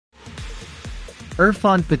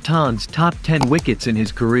Irfan Pathan's top 10 wickets in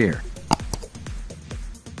his career.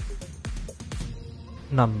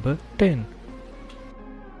 Number 10.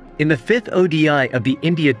 In the 5th ODI of the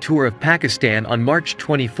India Tour of Pakistan on March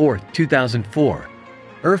 24, 2004,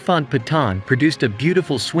 Irfan Pathan produced a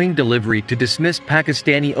beautiful swing delivery to dismiss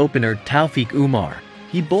Pakistani opener Taufeeq Umar.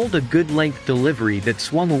 He bowled a good length delivery that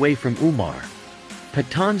swung away from Umar.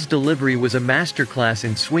 Pathan's delivery was a masterclass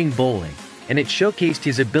in swing bowling, and it showcased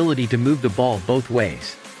his ability to move the ball both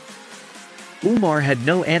ways. Umar had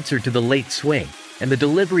no answer to the late swing, and the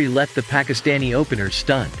delivery left the Pakistani opener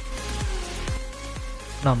stunned.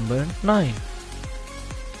 Number 9.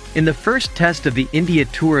 In the first test of the India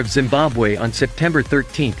Tour of Zimbabwe on September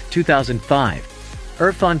 13, 2005,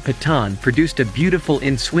 Irfan Pathan produced a beautiful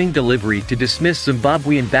in-swing delivery to dismiss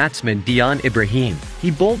Zimbabwean batsman Dion Ibrahim.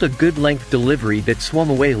 He bowled a good length delivery that swung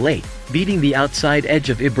away late, beating the outside edge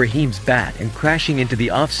of Ibrahim's bat and crashing into the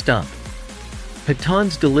off stump.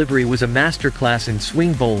 Pathan's delivery was a masterclass in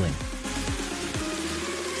swing bowling.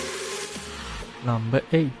 Number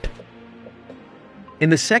 8. In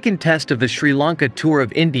the second test of the Sri Lanka Tour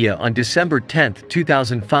of India on December 10,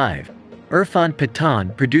 2005, Irfan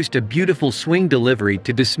Pathan produced a beautiful swing delivery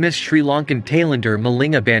to dismiss Sri Lankan tailander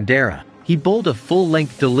Malinga Bandera. He bowled a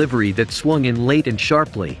full-length delivery that swung in late and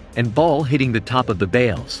sharply, and ball hitting the top of the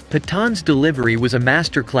bails. Pathan's delivery was a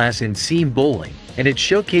masterclass in seam bowling, and it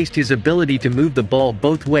showcased his ability to move the ball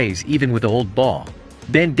both ways even with a old ball.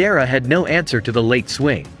 Bandera had no answer to the late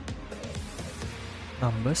swing.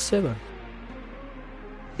 Number 7.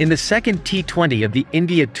 In the second T20 of the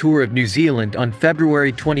India Tour of New Zealand on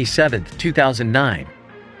February 27, 2009,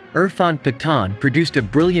 Irfan Pathan produced a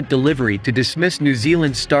brilliant delivery to dismiss New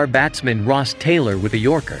Zealand star batsman Ross Taylor with a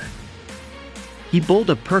Yorker. He bowled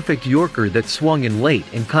a perfect Yorker that swung in late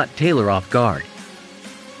and caught Taylor off guard.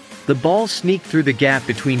 The ball sneaked through the gap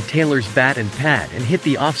between Taylor's bat and pad and hit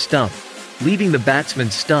the off stump, leaving the batsman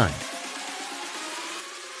stunned.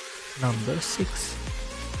 Number 6.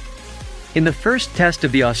 In the first test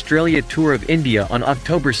of the Australia Tour of India on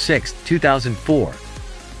October 6, 2004,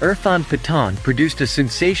 Irfan Pathan produced a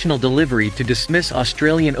sensational delivery to dismiss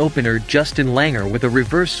Australian opener Justin Langer with a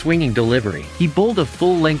reverse swinging delivery. He bowled a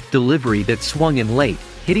full-length delivery that swung in late,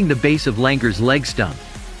 hitting the base of Langer's leg stump.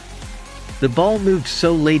 The ball moved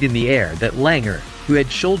so late in the air that Langer, who had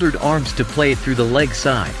shouldered arms to play it through the leg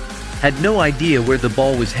side, had no idea where the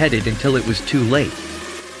ball was headed until it was too late.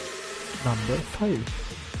 Number 5.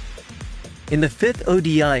 In the 5th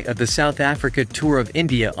ODI of the South Africa Tour of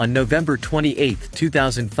India on November 28,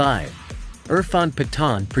 2005, Irfan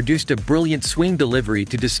Pathan produced a brilliant swing delivery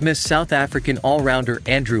to dismiss South African all-rounder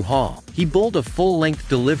Andrew Hall. He bowled a full-length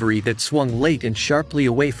delivery that swung late and sharply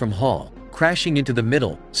away from Hall, crashing into the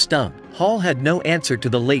middle stump. Hall had no answer to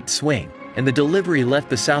the late swing, and the delivery left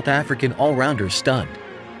the South African all-rounder stunned.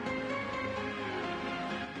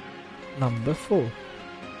 Number 4.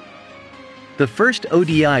 The first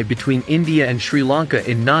ODI between India and Sri Lanka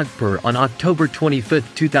in Nagpur on October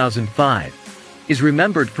 25, 2005, is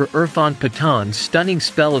remembered for Irfan Pathan's stunning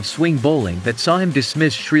spell of swing bowling that saw him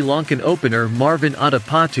dismiss Sri Lankan opener Marvin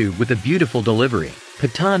Adapattu with a beautiful delivery.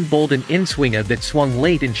 Pathan bowled an in-swinger that swung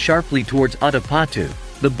late and sharply towards Adapattu.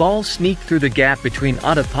 The ball sneaked through the gap between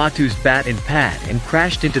Adapattu's bat and pad and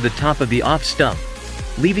crashed into the top of the off stump,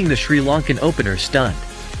 leaving the Sri Lankan opener stunned.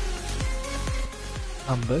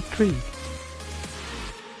 Number 3.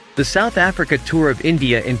 The South Africa Tour of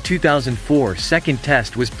India in 2004 second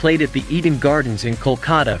test was played at the Eden Gardens in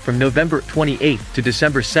Kolkata from November 28 to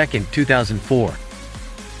December 2, 2004.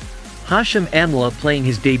 Hashim Amla playing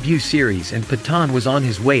his debut series and Pathan was on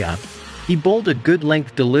his way up. He bowled a good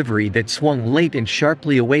length delivery that swung late and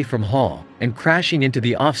sharply away from Hall, and crashing into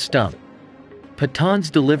the off stump.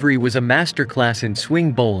 Pathan's delivery was a masterclass in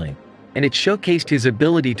swing bowling, and it showcased his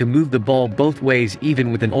ability to move the ball both ways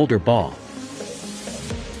even with an older ball.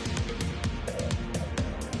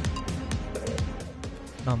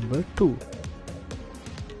 Number 2.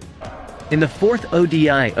 In the 4th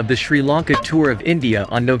ODI of the Sri Lanka Tour of India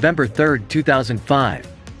on November 3, 2005,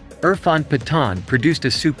 Irfan Pathan produced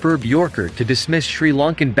a superb Yorker to dismiss Sri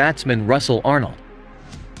Lankan batsman Russell Arnold.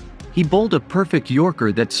 He bowled a perfect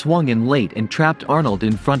Yorker that swung in late and trapped Arnold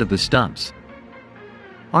in front of the stumps.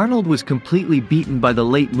 Arnold was completely beaten by the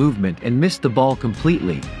late movement and missed the ball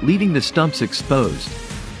completely, leaving the stumps exposed.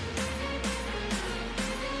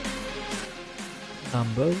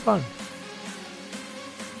 Number 1.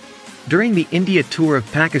 During the India Tour of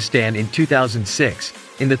Pakistan in 2006,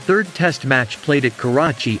 in the third test match played at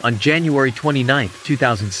Karachi on January 29,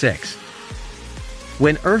 2006.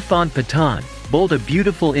 When Irfan Pathan, bowled a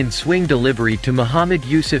beautiful in-swing delivery to Mohammad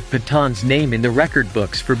Yusuf Pathan's name in the record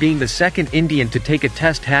books for being the second Indian to take a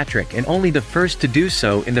test hat-trick and only the first to do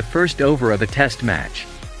so in the first over of a test match.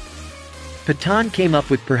 Pathan came up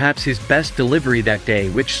with perhaps his best delivery that day,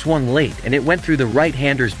 which swung late and it went through the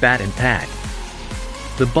right-hander's bat and pad.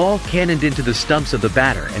 The ball cannoned into the stumps of the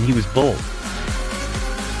batter and he was bowled.